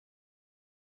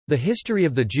The history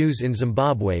of the Jews in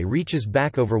Zimbabwe reaches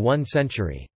back over 1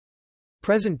 century.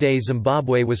 Present-day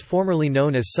Zimbabwe was formerly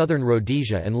known as Southern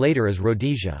Rhodesia and later as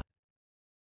Rhodesia.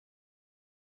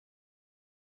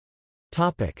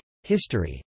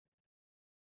 History.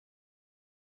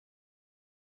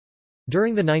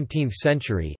 During the 19th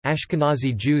century,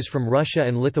 Ashkenazi Jews from Russia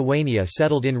and Lithuania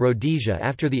settled in Rhodesia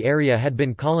after the area had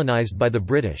been colonized by the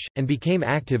British, and became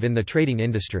active in the trading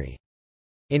industry.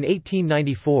 In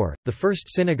 1894, the first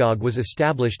synagogue was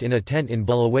established in a tent in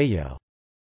Bulawayo.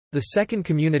 The second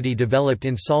community developed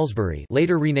in Salisbury,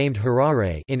 later renamed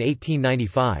Harare, in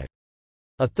 1895.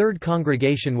 A third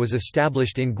congregation was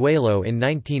established in Gwelo in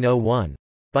 1901.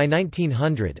 By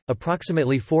 1900,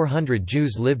 approximately 400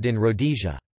 Jews lived in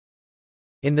Rhodesia.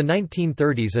 In the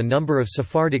 1930s, a number of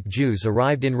Sephardic Jews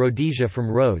arrived in Rhodesia from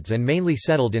Rhodes and mainly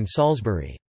settled in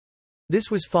Salisbury. This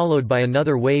was followed by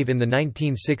another wave in the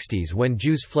 1960s when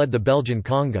Jews fled the Belgian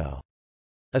Congo.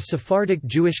 A Sephardic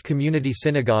Jewish community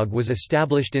synagogue was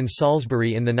established in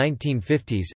Salisbury in the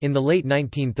 1950s. In the late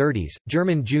 1930s,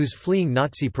 German Jews fleeing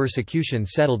Nazi persecution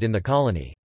settled in the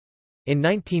colony. In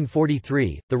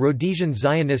 1943, the Rhodesian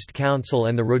Zionist Council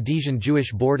and the Rhodesian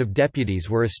Jewish Board of Deputies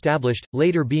were established,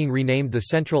 later being renamed the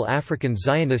Central African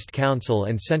Zionist Council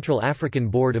and Central African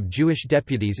Board of Jewish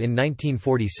Deputies in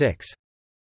 1946.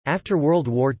 After World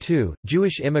War II,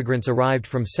 Jewish immigrants arrived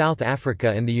from South Africa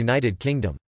and the United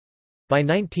Kingdom. By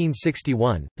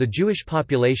 1961, the Jewish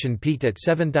population peaked at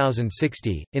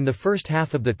 7,060. In the first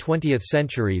half of the 20th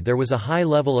century, there was a high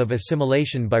level of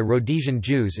assimilation by Rhodesian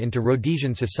Jews into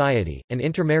Rhodesian society, and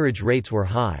intermarriage rates were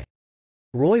high.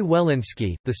 Roy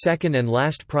Welensky, the second and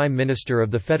last Prime Minister of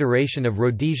the Federation of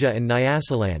Rhodesia and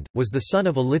Nyasaland, was the son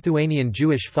of a Lithuanian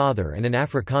Jewish father and an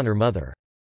Afrikaner mother.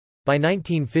 By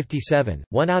 1957,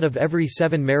 1 out of every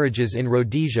 7 marriages in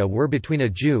Rhodesia were between a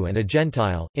Jew and a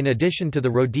Gentile. In addition to the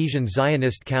Rhodesian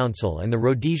Zionist Council and the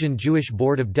Rhodesian Jewish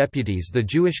Board of Deputies, the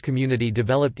Jewish community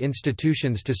developed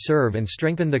institutions to serve and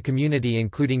strengthen the community,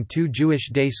 including 2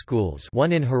 Jewish day schools,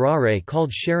 one in Harare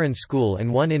called Sharon School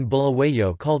and one in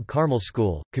Bulawayo called Carmel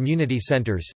School, community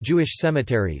centers, Jewish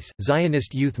cemeteries,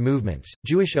 Zionist youth movements,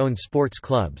 Jewish-owned sports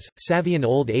clubs, Savian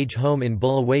Old Age Home in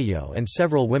Bulawayo, and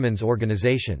several women's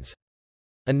organizations.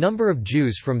 A number of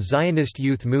Jews from Zionist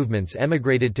youth movements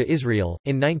emigrated to Israel.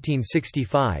 In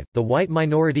 1965, the white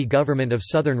minority government of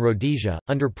southern Rhodesia,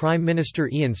 under Prime Minister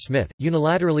Ian Smith,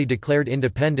 unilaterally declared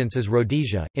independence as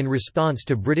Rhodesia, in response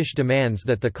to British demands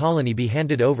that the colony be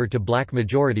handed over to black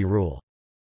majority rule.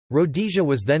 Rhodesia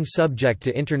was then subject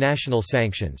to international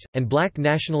sanctions, and black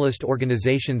nationalist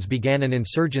organizations began an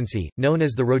insurgency, known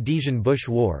as the Rhodesian Bush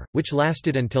War, which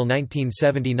lasted until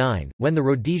 1979, when the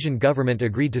Rhodesian government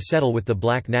agreed to settle with the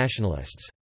black nationalists.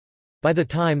 By the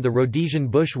time the Rhodesian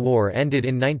Bush War ended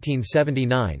in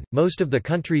 1979, most of the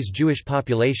country's Jewish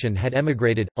population had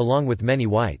emigrated, along with many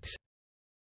whites.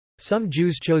 Some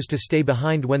Jews chose to stay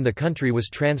behind when the country was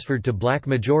transferred to black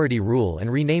majority rule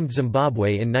and renamed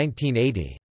Zimbabwe in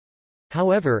 1980.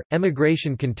 However,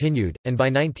 emigration continued, and by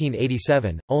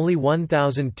 1987, only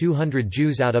 1,200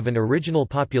 Jews out of an original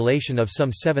population of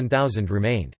some 7,000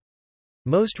 remained.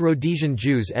 Most Rhodesian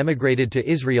Jews emigrated to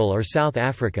Israel or South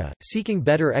Africa, seeking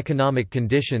better economic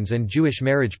conditions and Jewish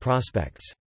marriage prospects.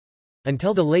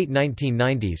 Until the late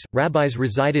 1990s, rabbis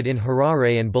resided in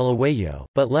Harare and Bulawayo,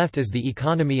 but left as the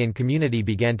economy and community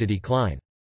began to decline.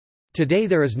 Today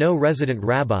there is no resident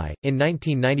rabbi. In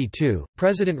 1992,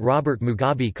 President Robert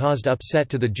Mugabe caused upset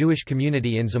to the Jewish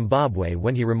community in Zimbabwe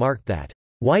when he remarked that,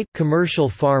 "White, commercial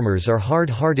farmers are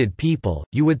hard-hearted people,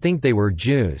 you would think they were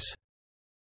Jews."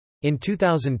 In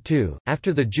 2002,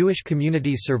 after the Jewish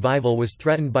community's survival was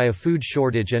threatened by a food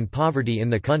shortage and poverty in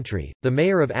the country, the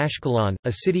mayor of Ashkelon,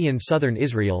 a city in southern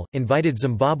Israel, invited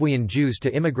Zimbabwean Jews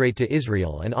to immigrate to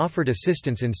Israel and offered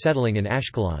assistance in settling in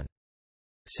Ashkelon.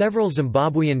 Several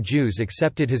Zimbabwean Jews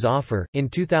accepted his offer. In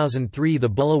 2003, the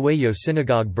Bulawayo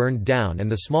synagogue burned down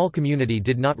and the small community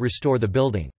did not restore the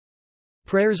building.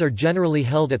 Prayers are generally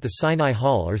held at the Sinai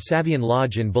Hall or Savian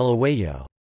Lodge in Bulawayo.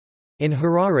 In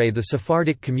Harare, the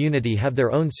Sephardic community have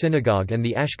their own synagogue and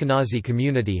the Ashkenazi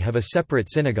community have a separate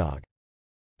synagogue.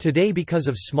 Today, because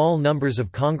of small numbers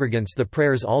of congregants, the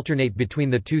prayers alternate between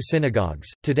the two synagogues.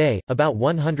 Today, about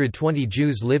 120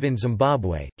 Jews live in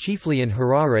Zimbabwe, chiefly in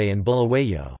Harare and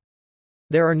Bulawayo.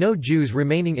 There are no Jews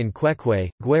remaining in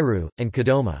Kwekwe, Gweru, and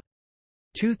Kadoma.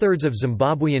 2/3 of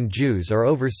Zimbabwean Jews are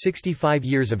over 65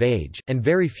 years of age, and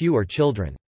very few are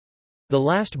children. The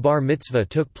last bar mitzvah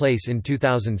took place in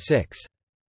 2006.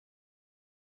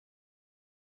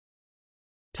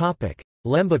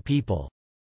 Lemba people.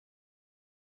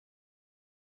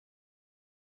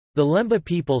 The Lemba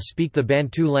people speak the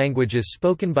Bantu languages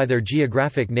spoken by their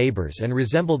geographic neighbors and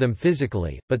resemble them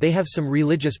physically, but they have some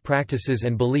religious practices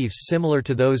and beliefs similar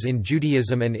to those in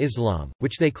Judaism and Islam,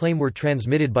 which they claim were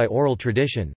transmitted by oral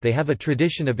tradition. They have a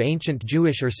tradition of ancient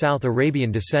Jewish or South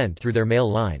Arabian descent through their male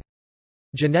line.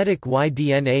 Genetic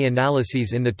Y-DNA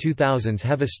analyses in the 2000s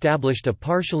have established a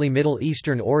partially Middle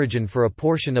Eastern origin for a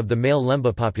portion of the male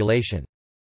Lemba population.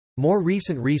 More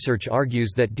recent research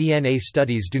argues that DNA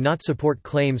studies do not support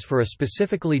claims for a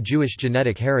specifically Jewish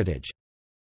genetic heritage.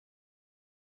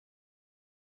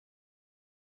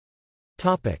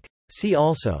 See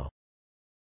also: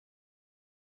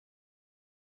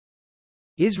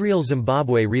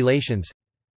 Israel–Zimbabwe relations.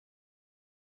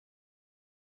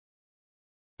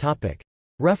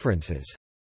 References.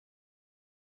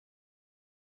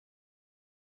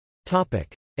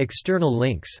 External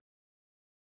links.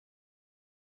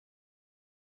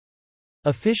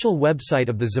 Official website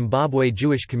of the Zimbabwe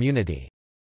Jewish community.